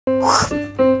Today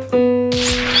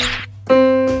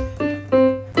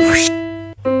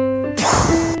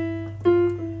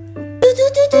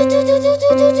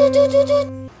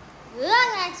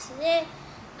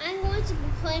I'm going to be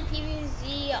playing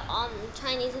Pvz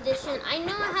Chinese edition. I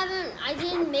know I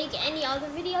didn't make any other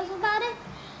videos about it,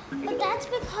 but that's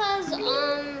because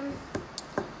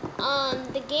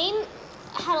the game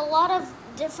had a lot of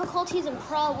difficulties and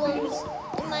problems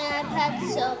in my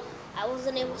iPad, so I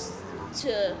wasn't able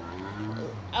to.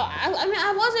 I mean,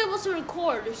 I was able to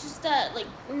record. It's just that like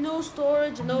no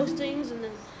storage and those things, and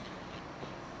then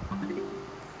I mean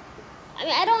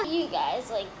I don't you guys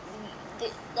like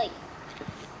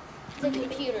the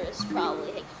computers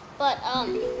probably, but I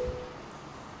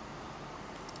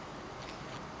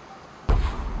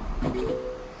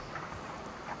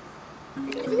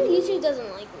think YouTube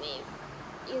doesn't like me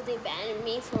if they banned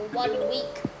me for 1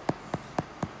 week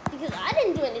because I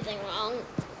didn't do anything wrong.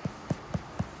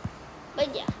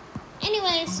 But yeah,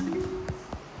 anyways,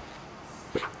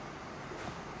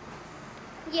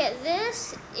 yeah,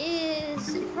 this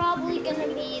is probably gonna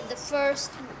be the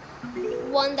first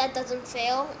one that doesn't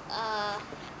fail.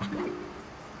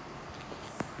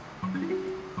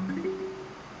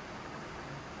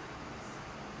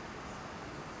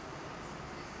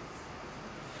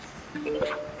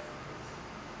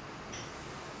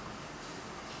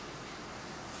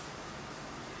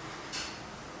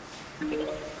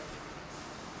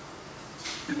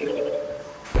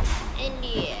 And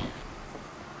yeah.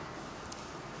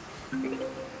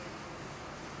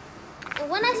 And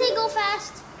when I say go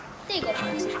fast, they go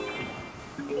fast.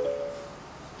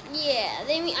 Yeah,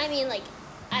 I mean like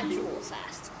actual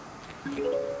fast.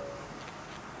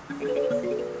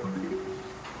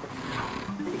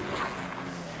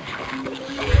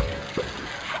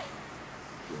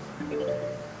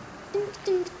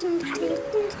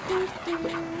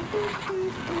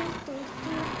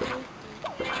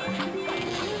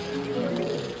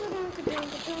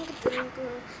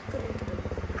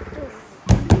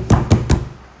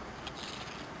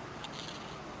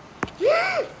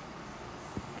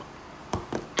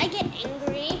 I get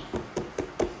angry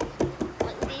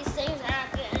when these things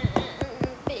happen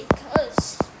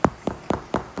because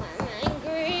I'm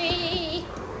angry.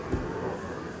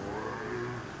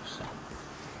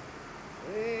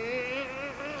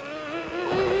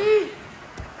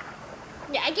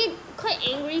 Yeah, I get quite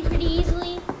angry pretty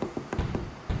easily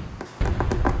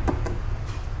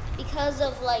because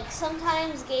of like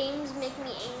sometimes games make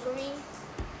me angry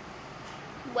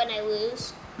when I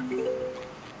lose.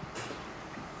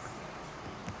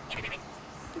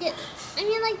 Yeah, I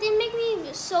mean like they make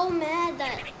me so mad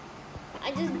that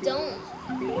I just don't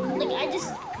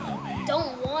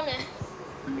wanna.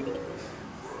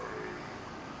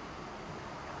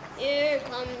 Here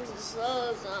comes the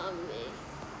slow zombie.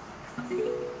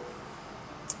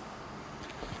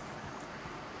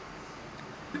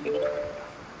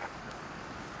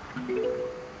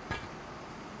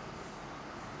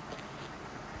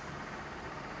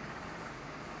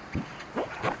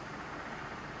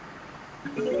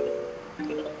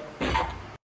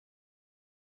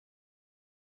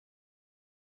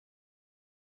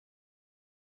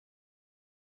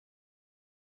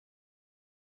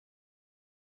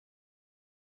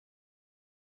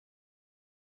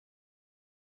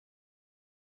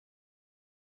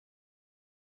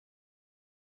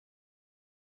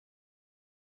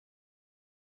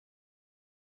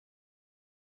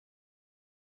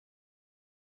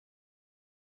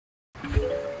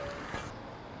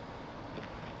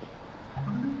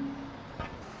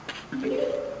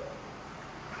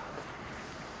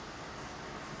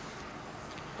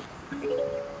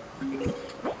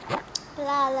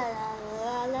 La la la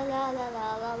la la la la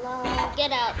la la la.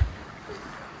 Get out.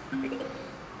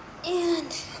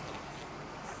 And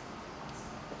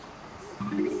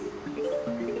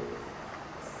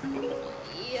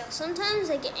yeah, sometimes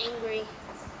I get angry.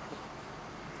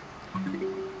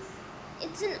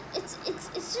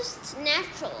 It's just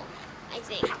natural, I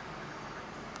think.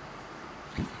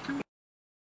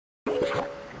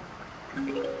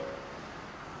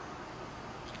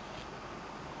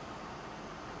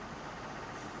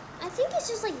 I think it's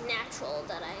just like natural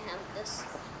that I have this.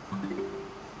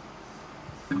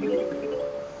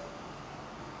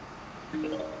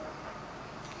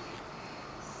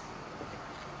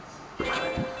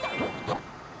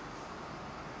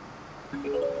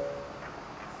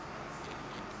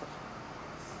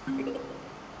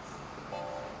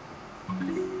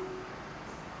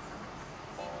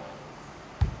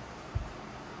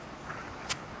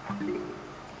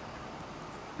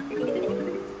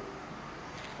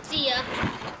 See ya.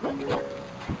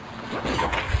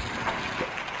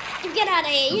 get out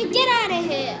of here. You get out of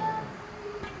here.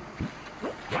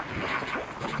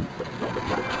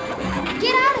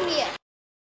 Get out of here.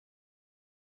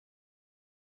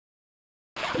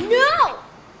 No!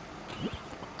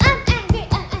 I'm angry.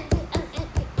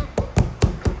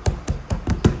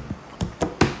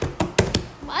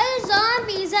 Why are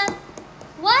zombies at...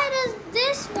 Why does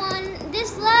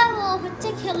this level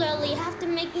particularly have to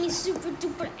make me super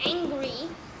duper angry?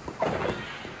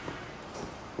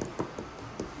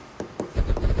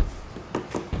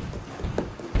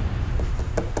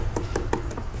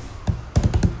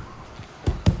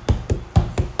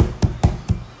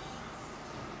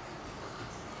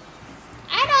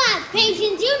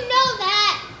 Patience, you know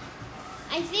that.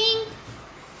 I think.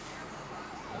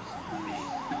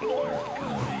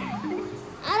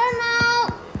 I don't know.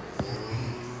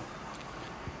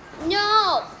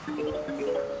 No.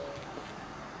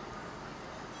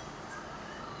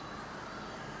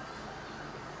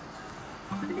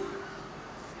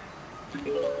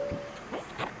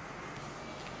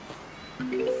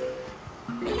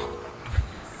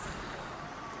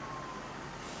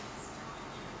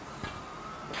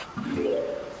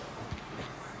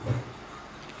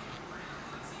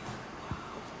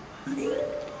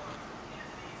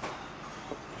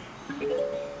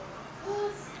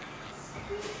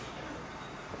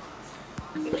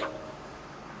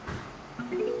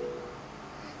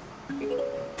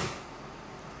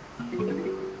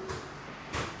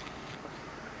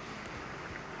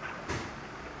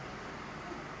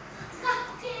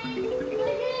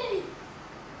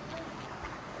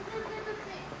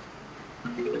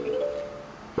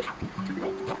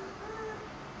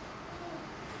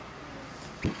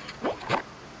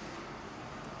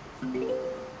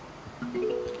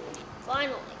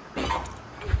 Finally.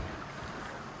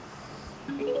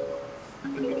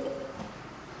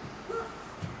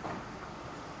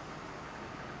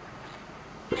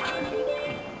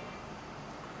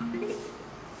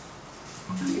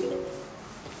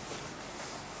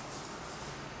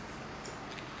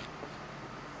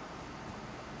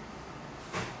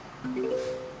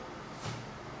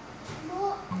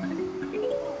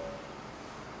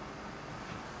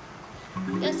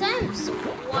 Yes, I'm so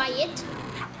quiet.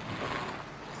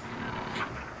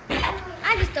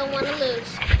 I just don't want to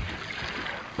lose.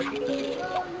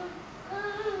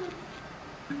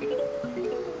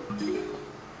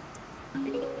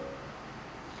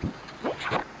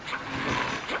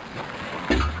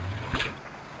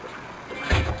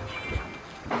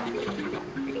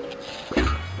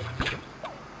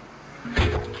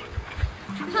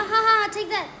 Ha ha ha, take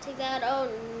that. Take that. Oh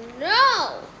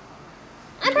no.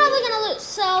 I'm probably gonna lose,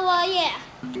 so yeah.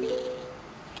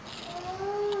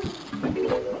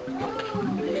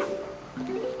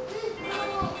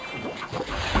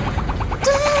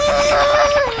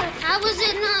 How was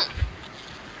it not?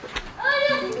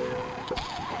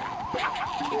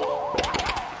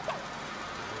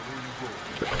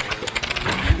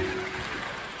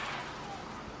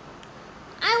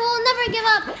 I will never give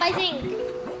up, I think.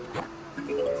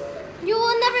 You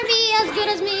will never be as good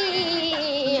as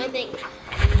me, I think.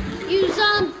 You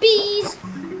zombies.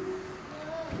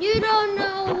 You don't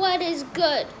know what is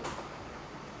good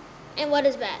and what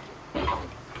is bad.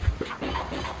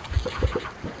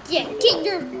 Yeah, get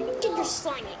your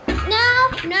slimy. No.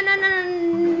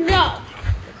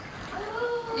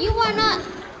 You are not.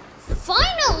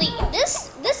 Finally,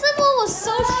 this level was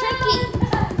so tricky.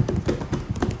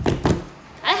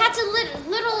 I had to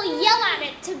literally yell at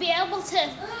it to be able to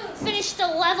finish the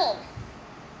level.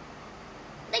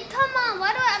 Like, come on,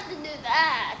 why do I have to do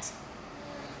that?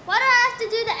 Why do I have to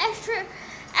do the extra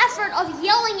effort of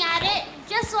yelling at it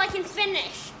just so I can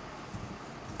finish?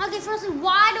 Okay, firstly,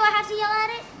 why do I have to yell at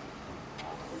it?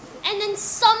 And then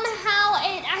somehow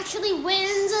it actually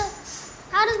wins.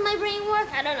 How does my brain work?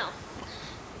 I don't know.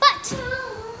 But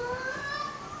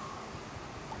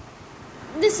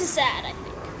this is sad, I think.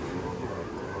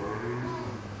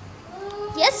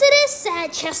 Yes, it is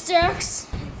sad, Chester. I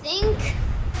think.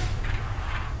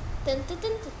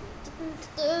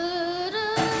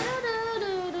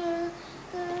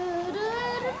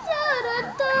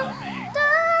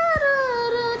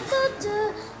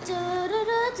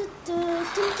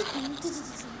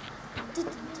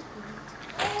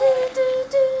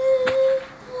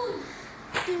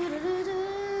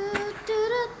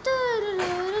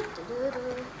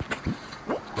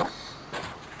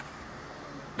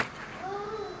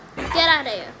 Get out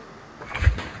of here.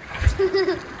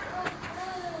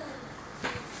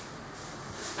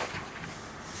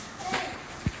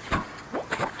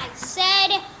 I said,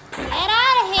 get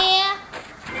out of here.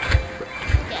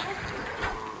 Okay.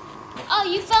 Oh,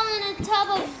 you fell in a tub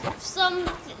of some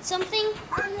something?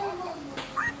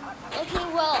 Okay,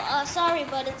 well, sorry,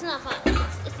 but it's not fun.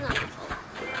 It's not my fault.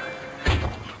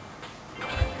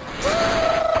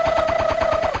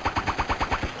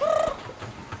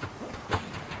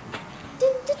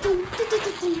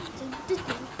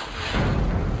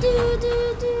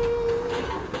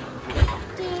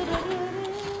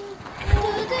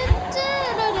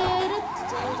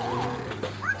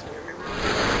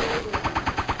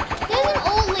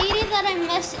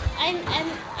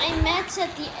 I met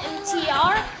at the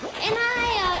MTR, and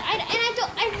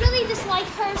I really dislike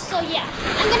her. So yeah,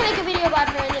 I'm gonna make a video about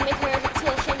her and then make her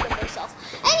feel ashamed of herself.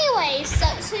 Anyways,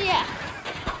 so yeah,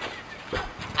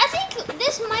 I think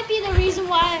this might be the reason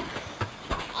why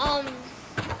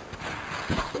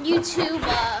YouTube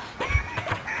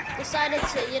decided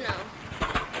to, you know,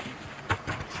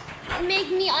 make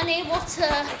me unable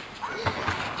to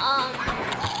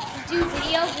do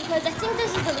videos, because I think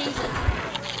this is the reason.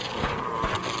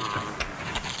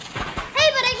 Hey,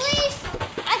 but at least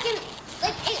I can,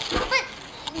 like, but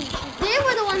they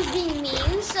were the ones being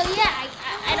mean, so yeah,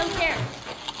 I don't care.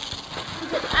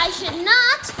 Because I should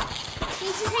not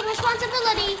need to take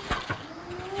responsibility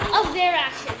of their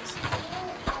actions.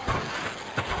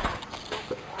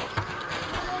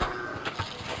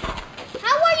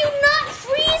 How are you not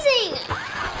freezing?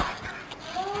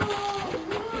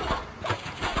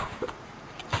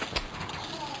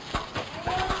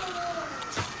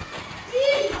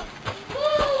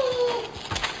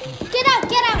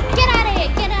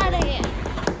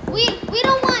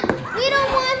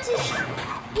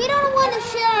 We don't want to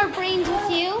share our brains with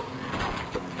you.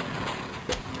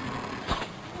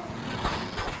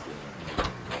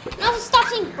 No, stop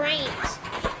saying brains.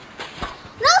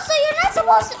 No, so you're not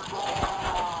supposed to.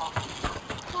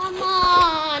 Come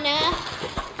on.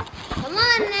 Come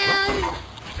on now.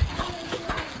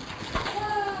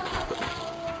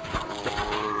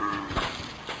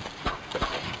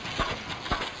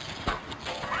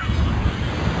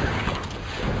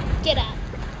 Get out.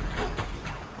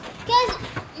 Guys,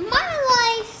 my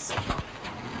life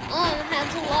has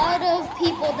a lot of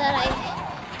people that I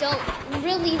don't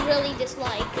really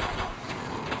dislike.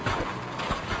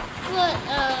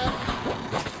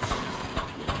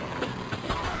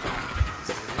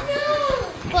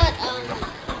 But,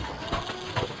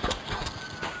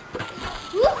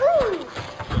 woohoo!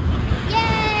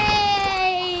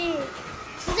 Yay!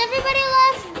 Does everybody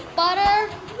love butter?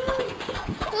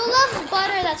 Who loves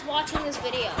butter that's watching this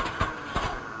video?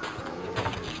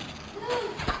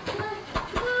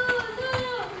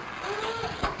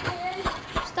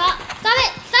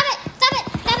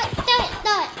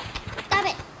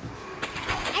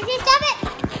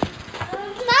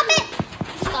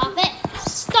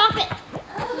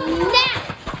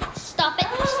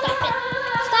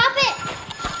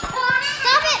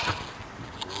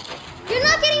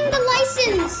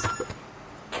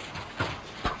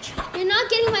 You're not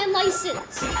getting my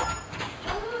license.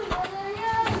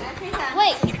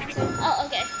 Wait. Oh,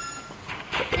 okay.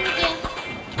 Thank you.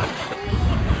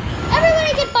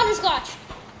 Everybody get butterscotch.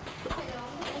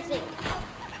 I think.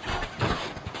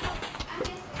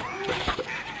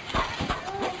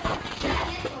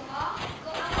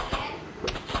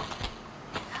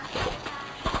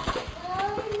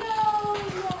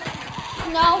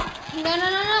 No.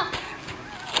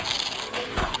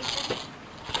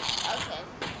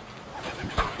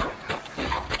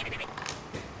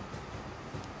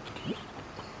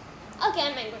 Okay,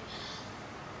 I'm angry.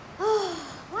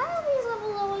 Why are these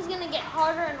levels always gonna get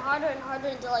harder and harder and harder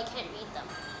until I can't beat them?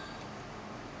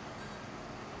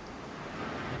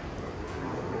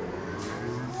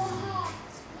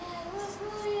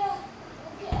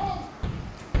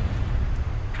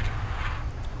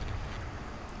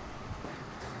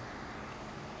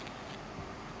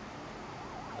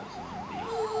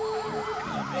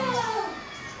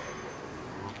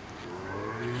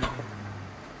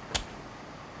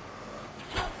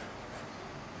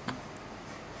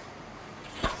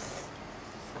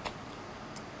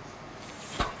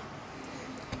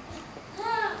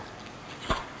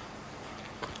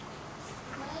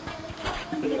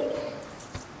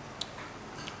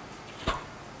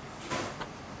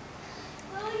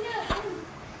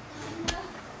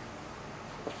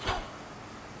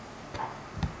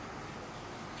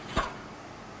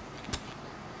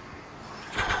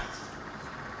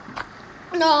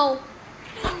 No.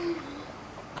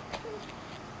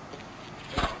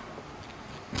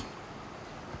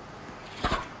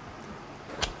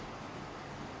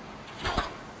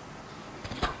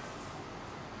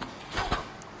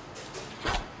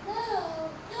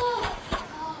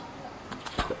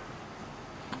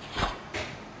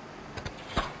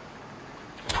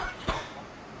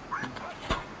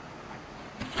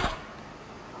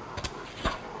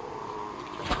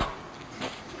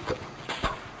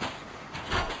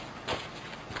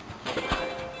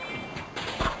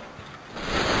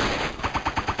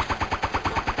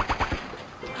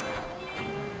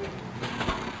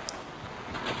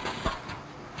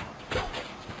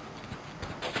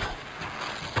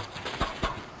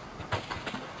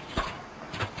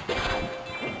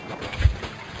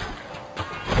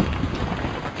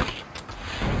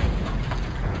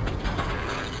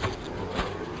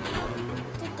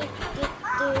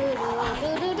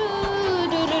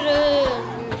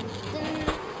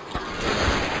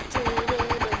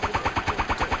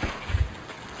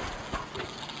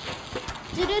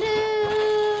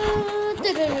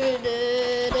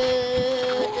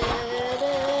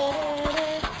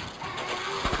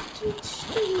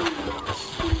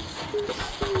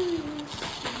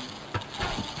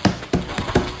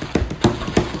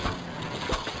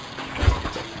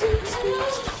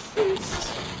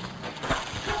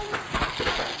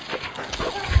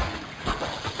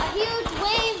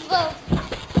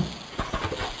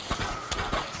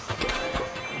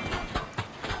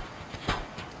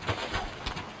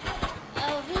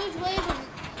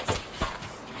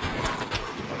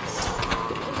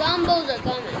 Zombos are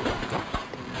coming.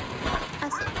 I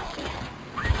see.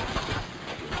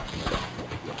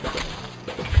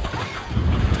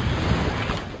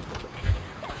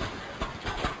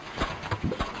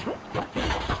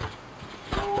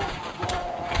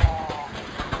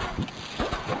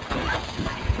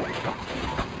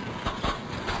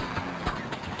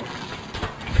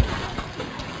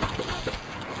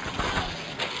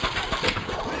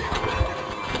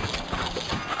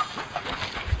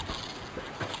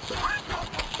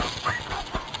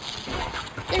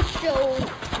 Get your armor.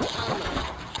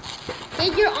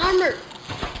 Get your armor.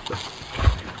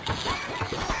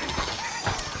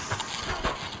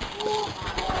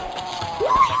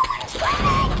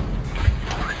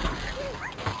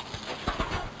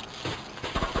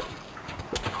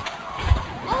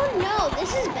 Oh no,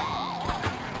 this is bad.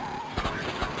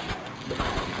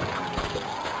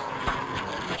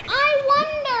 I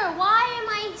wonder why am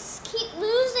I keep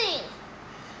losing?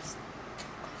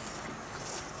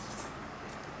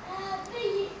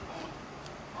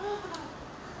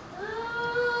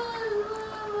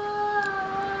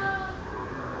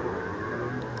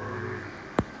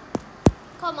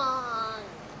 Come on.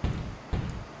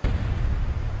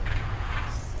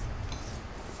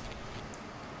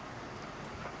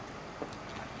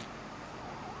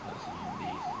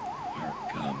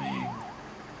 Are coming.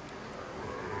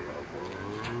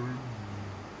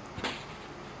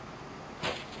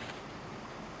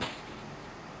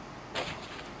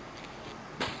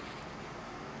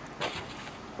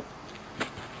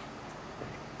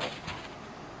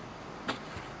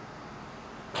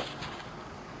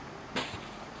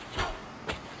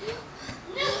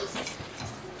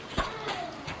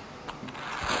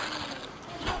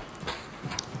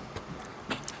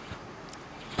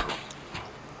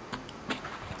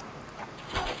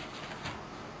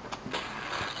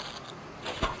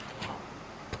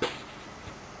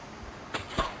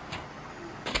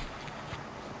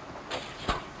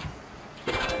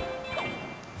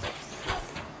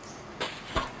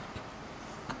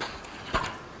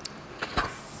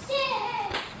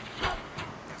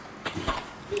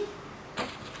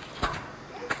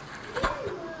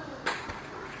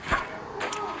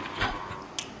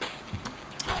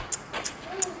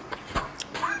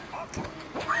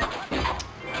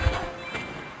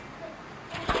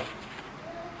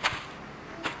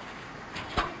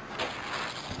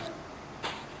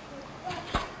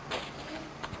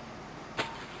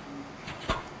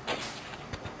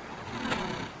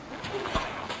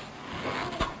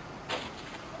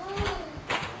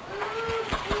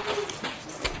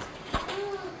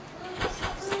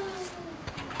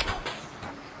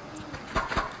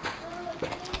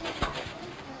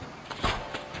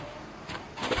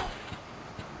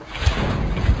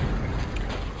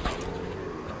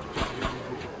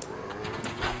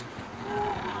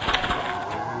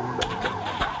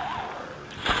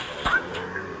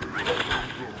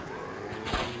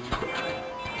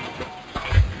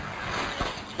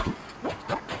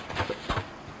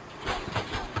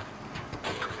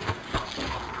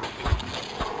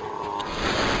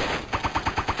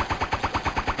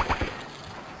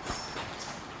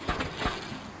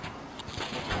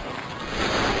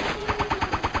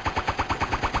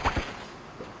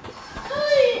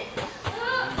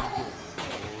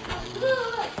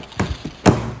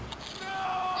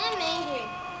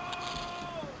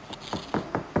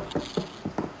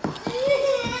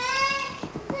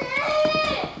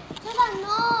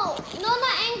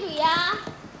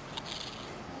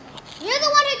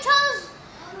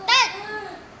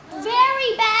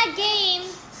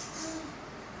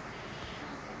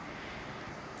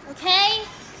 Okay?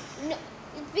 No,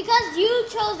 because you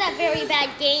chose that very bad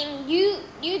game,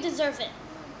 you deserve it.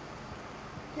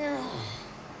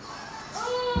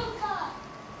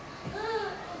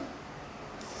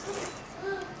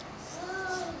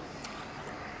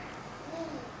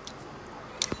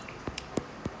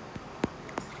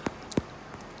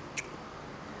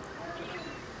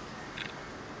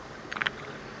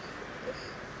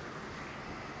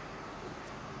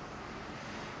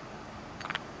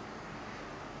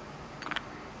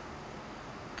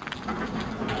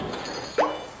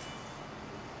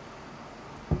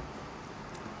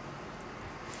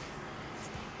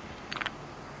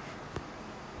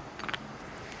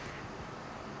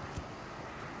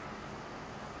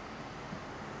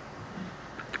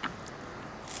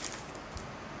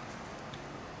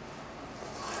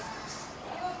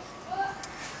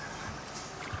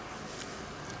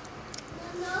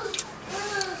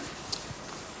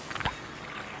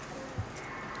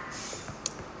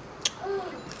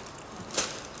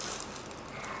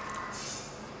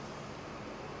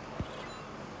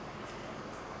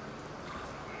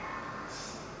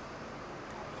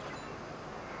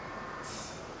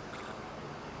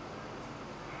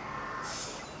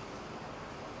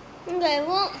 Okay,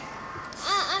 well,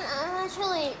 I'm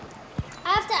actually,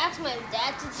 I have to ask my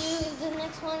dad to do the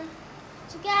next one.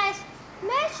 So guys,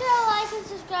 make sure to like and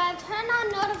subscribe, turn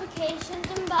on notifications,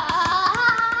 and bye.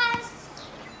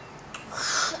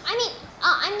 I mean,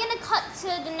 I'm gonna cut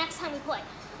to the next time we play.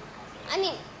 I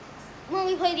mean, when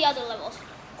we play the other levels.